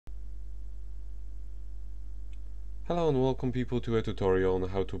Hello and welcome people to a tutorial on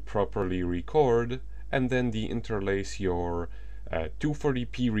how to properly record and then deinterlace your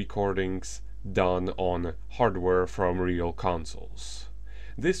 240p recordings done on hardware from real consoles.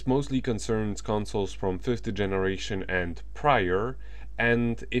 This mostly concerns consoles from 5th generation and prior,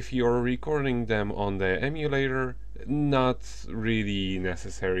 and if you're recording them on the emulator, not really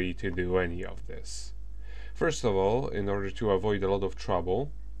necessary to do any of this. First of all, in order to avoid a lot of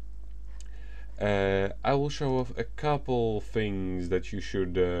trouble, I will show off a couple things that you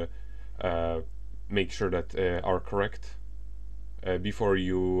should make sure that are correct before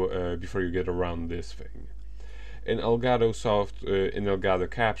you get around this thing. In Elgato in Elgato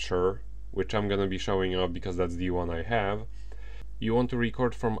Capture, which I'm gonna be showing up because that's the one I have, you want to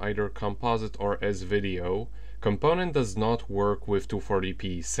record from either composite or as video. Component does not work with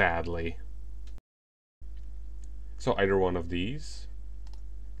 240p, sadly. So either one of these.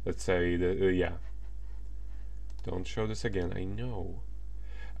 Let's say yeah. Don't show this again, I know.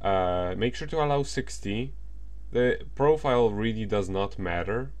 Make sure to allow 60. The profile really does not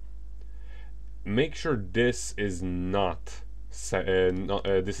matter. Make sure this is not,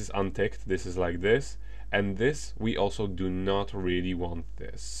 this is unticked, this is like this. And this, we also do not really want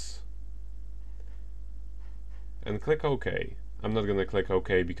this. And click OK. I'm not gonna click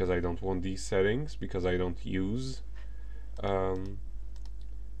OK because I don't want these settings, because I don't use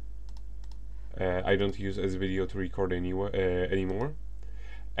as video to record anymore.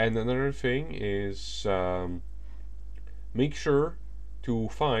 And another thing is make sure to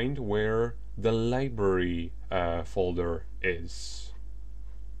find where the library folder is.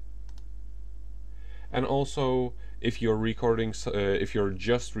 And also, if you're recording, if you're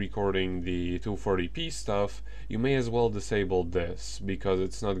just recording the 240p stuff, you may as well disable this because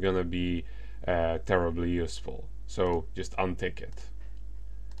it's not gonna be terribly useful. So just untick it.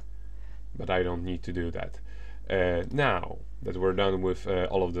 But I don't need to do that. Now that we're done with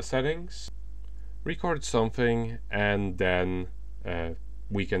all of the settings, record something and then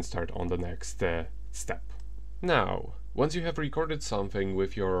we can start on the next step. Now, once you have recorded something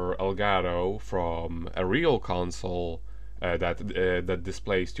with your Elgato from a real console that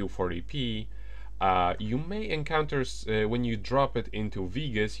displays 240p, you may encounter, when you drop it into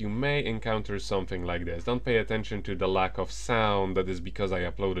Vegas, you may encounter something like this. Don't pay attention to the lack of sound, that is because I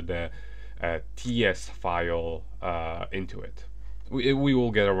uploaded a TS file into it. We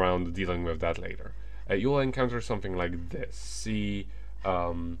will get around dealing with that later. You'll encounter something like this. See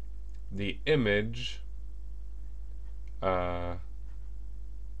the image. Where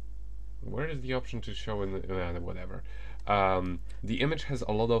is the option to show in the, whatever. The image has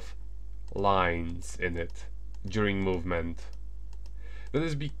a lot of lines in it during movement. That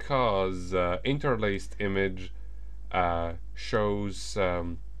is because interlaced image shows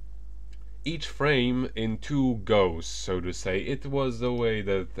each frame in two goes, so to say. It was the way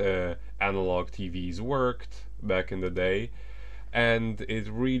that analog TVs worked back in the day, and it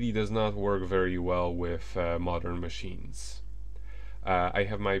really does not work very well with modern machines. I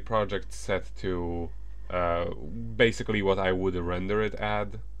have my project set to basically what I would render it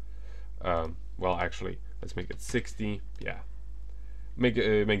at. Well, actually, let's make it 60. Yeah,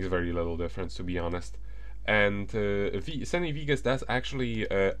 it makes very little difference, to be honest. And Sony Vegas does actually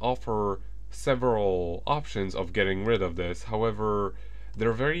offer several options of getting rid of this. However,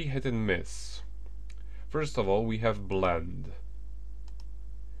 they're very hit and miss. First of all, we have blend,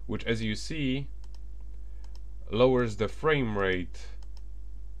 which, as you see, lowers the frame rate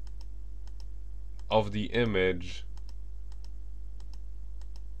of the image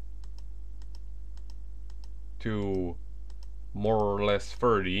to more or less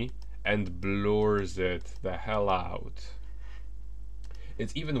 30 and blurs it the hell out.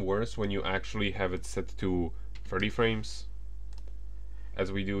 It's even worse when you actually have it set to 30 frames,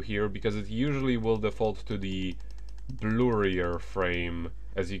 as we do here, because it usually will default to the blurrier frame.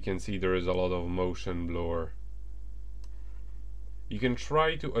 As you can see, there is a lot of motion blur. You can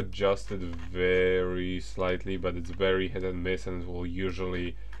try to adjust it very slightly, but it's very hit and miss, and it will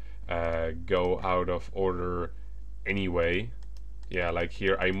usually go out of order anyway. Yeah, like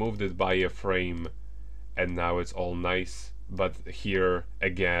here I moved it by a frame and now it's all nice, but here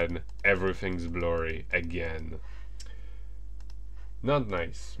again everything's blurry again. Not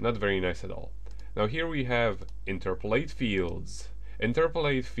nice, not very nice at all. Now here we have Interpolate Fields.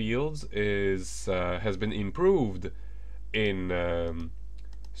 Interpolate Fields is has been improved in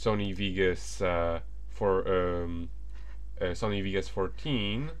Sony Vegas for Sony Vegas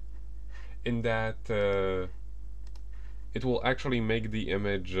 14, in that it will actually make the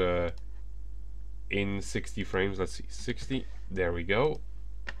image in 60 frames. Let's see, 60, there we go.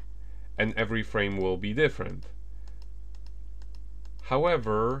 And every frame will be different.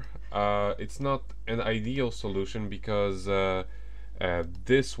 However, it's not an ideal solution because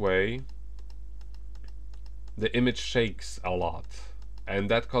this way the image shakes a lot,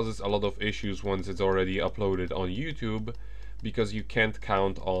 and that causes a lot of issues once it's already uploaded on YouTube, because you can't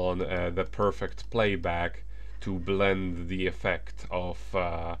count on the perfect playback to blend the effect of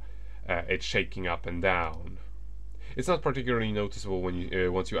it shaking up and down. It's not particularly noticeable when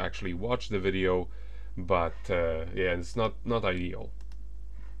you once you actually watch the video, but yeah, it's not ideal.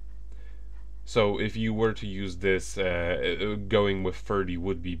 So if you were to use this, going with 30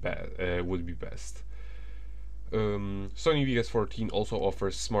 would be best. Sony VS14 also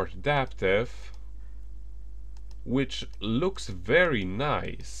offers Smart Adaptive, which looks very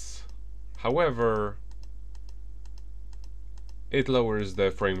nice. However, it lowers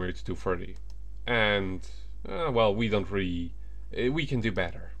the frame rate to 30, and well, we don't really. We can do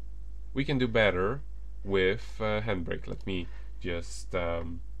better. We can do better with HandBrake. Let me just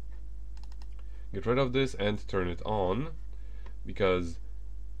get rid of this and turn it on, because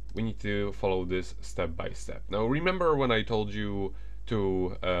we need to follow this step by step. Now remember when I told you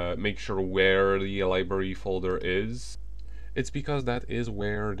to make sure where the library folder is? It's because that is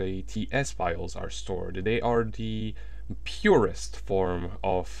where the TS files are stored. They are the purest form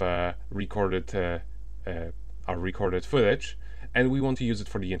of recorded footage, and we want to use it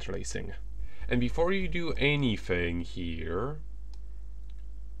for the interlacing. And before you do anything here,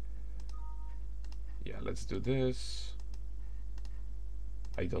 yeah, let's do this.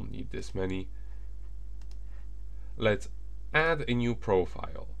 I don't need this many. Let's add a new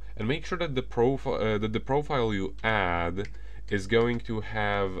profile, and make sure that the profile you add is going to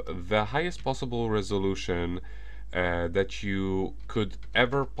have the highest possible resolution that you could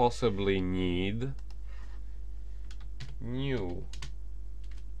ever possibly need. New.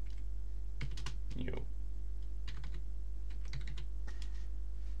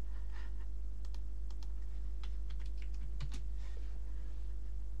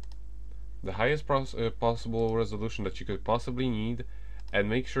 The highest possible resolution that you could possibly need, and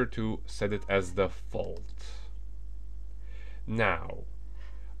make sure to set it as default. Now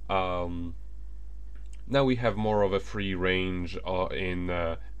we have more of a free range in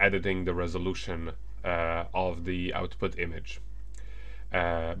editing the resolution of the output image.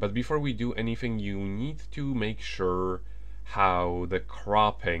 But before we do anything, you need to make sure how the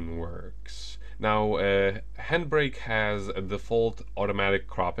cropping works. Now, HandBrake has a default automatic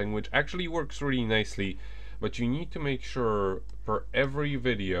cropping, which actually works really nicely, but you need to make sure per every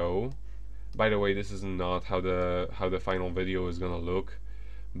video. By the way, this is not how the final video is gonna look,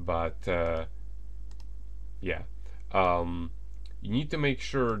 but yeah, you need to make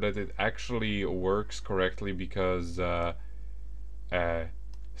sure that it actually works correctly, because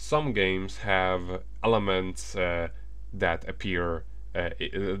some games have elements that appear.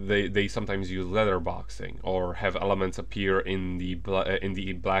 They sometimes use letterboxing, or have elements appear in the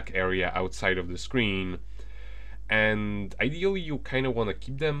black area outside of the screen, and ideally you kind of want to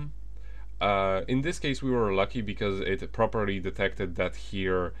keep them. In this case, we were lucky because it properly detected that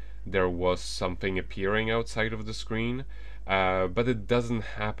here there was something appearing outside of the screen, but it doesn't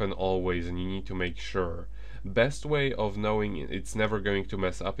happen always, and you need to make sure. Best way of knowing it's never going to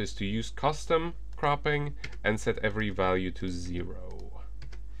mess up is to use custom cropping and set every value to 0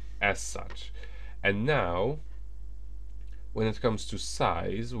 as such. And now when it comes to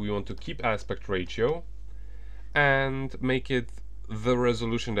size, we want to keep aspect ratio and make it the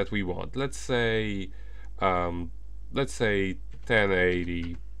resolution that we want. Let's say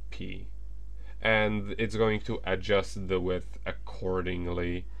 1080p, and it's going to adjust the width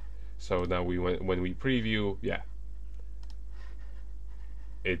accordingly. So now when we preview, yeah,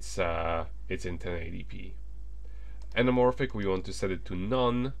 it's in 1080p. Anamorphic, we want to set it to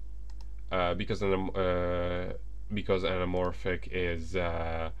none, because anamorphic is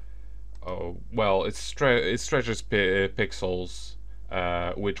well, it stretches pixels,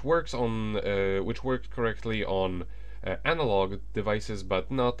 which works correctly on analog devices,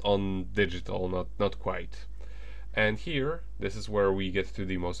 but not on digital, not quite. And here, this is where we get to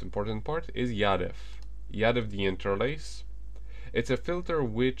the most important part, is Yadev Deinterlace. It's a filter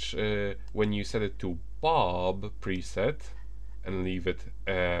which, when you set it to Bob preset and leave it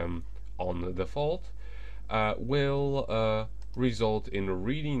on the default, will result in a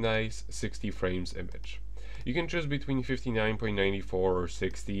really nice 60 frames image. You can choose between 59.94 or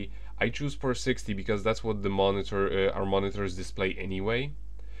 60. I choose for 60 because that's what the our monitors display anyway.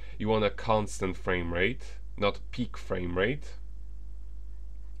 You want a constant frame rate, not peak frame rate.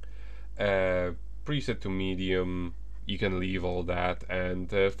 Preset to medium, you can leave all that, and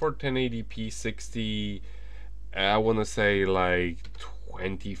for 1080p 60, I want to say like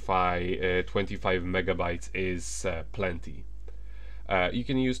 25 megabytes is plenty. You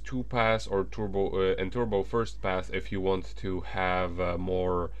can use 2-pass or turbo and turbo first pass if you want to have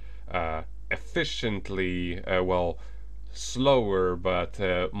more efficiently, well, slower but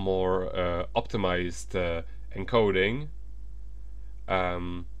more optimized encoding.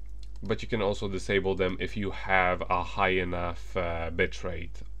 But you can also disable them if you have a high enough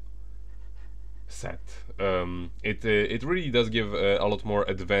bitrate set. It really does give a lot more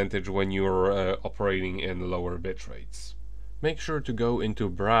advantage when you're operating in lower bitrates. Make sure to go into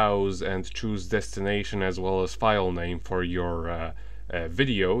Browse and choose destination as well as file name for your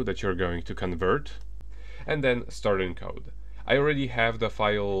video that you're going to convert, and then start encode. I already have the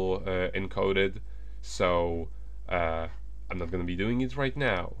file encoded, so I'm not going to be doing it right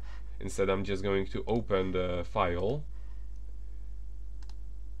now. Instead, I'm just going to open the file.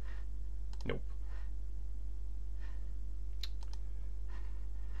 Nope.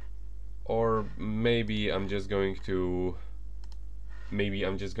 Or maybe I'm just going to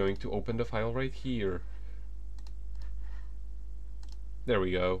open the file right here. There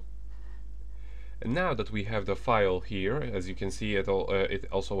we go. And now that we have the file here, as you can see, it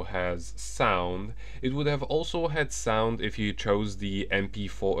also has sound. It would have also had sound if you chose the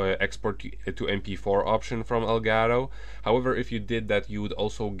MP4 export to MP4 option from Elgato. However, if you did that, you would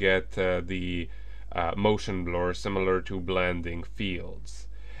also get the motion blur similar to blending fields.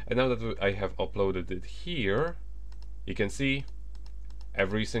 And now that I have uploaded it here, you can see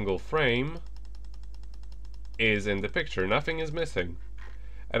every single frame is in the picture. Nothing is missing.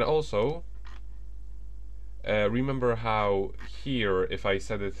 And also, remember how here, if I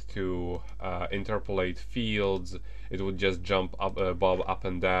set it to Interpolate Fields, it would just jump up, bob up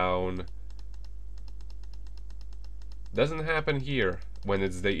and down. Doesn't happen here when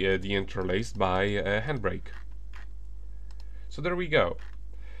it's deinterlaced by HandBrake. So there we go.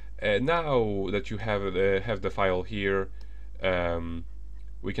 Now that you have the file here,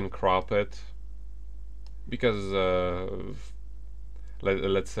 we can crop it, because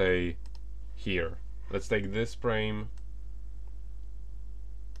let's say here. Let's take this frame,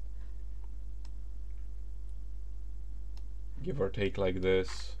 give or take like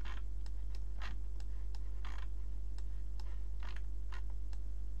this.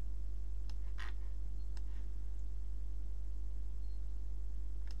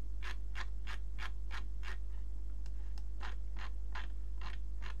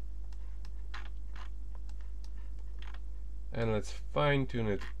 And let's fine tune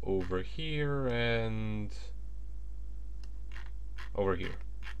it over here and over here.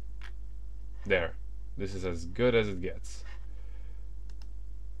 There. This is as good as it gets.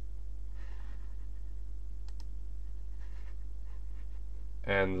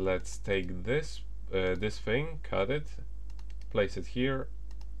 And let's take this this thing, cut it, place it here,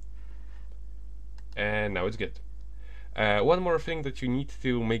 and now it's good. One more thing that you need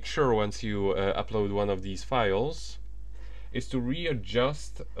to make sure once you upload one of these files is to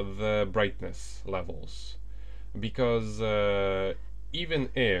readjust the brightness levels, because even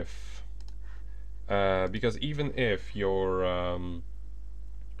if your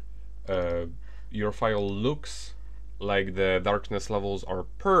file looks like the darkness levels are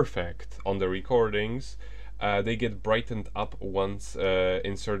perfect on the recordings, they get brightened up once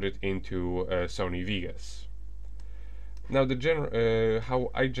inserted into Sony Vegas. Now,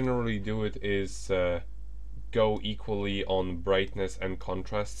 how I generally do it is go equally on brightness and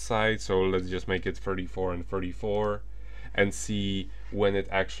contrast side. So let's just make it 34 and 34 and see when it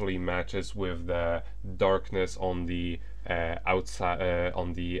actually matches with the darkness on the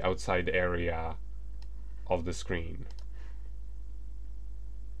outside area of the screen.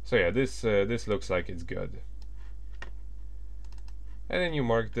 So yeah, this looks like it's good. And then you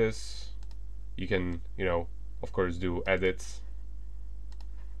mark this. You can, of course, do edits,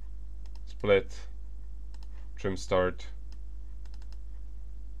 split, trim start,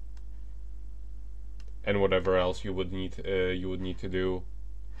 and whatever else you would need to do,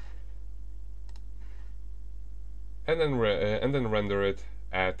 and then render it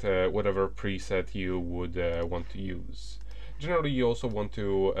at whatever preset you would want to use. Generally, you also want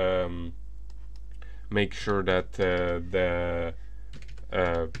to make sure that the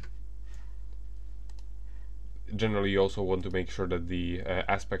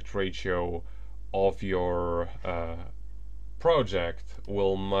aspect ratio of your project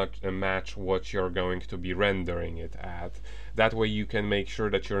will match what you're going to be rendering it at. That way you can make sure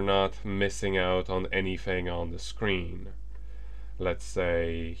that you're not missing out on anything on the screen. Let's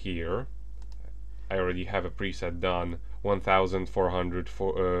say here, I already have a preset done,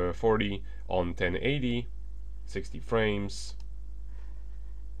 1440 on 1080, 60 frames,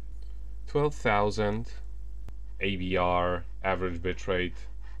 12,000 ABR, average bitrate,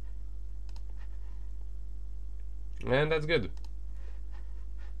 and that's good.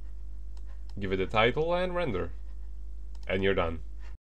 Give it a title and render, and you're done.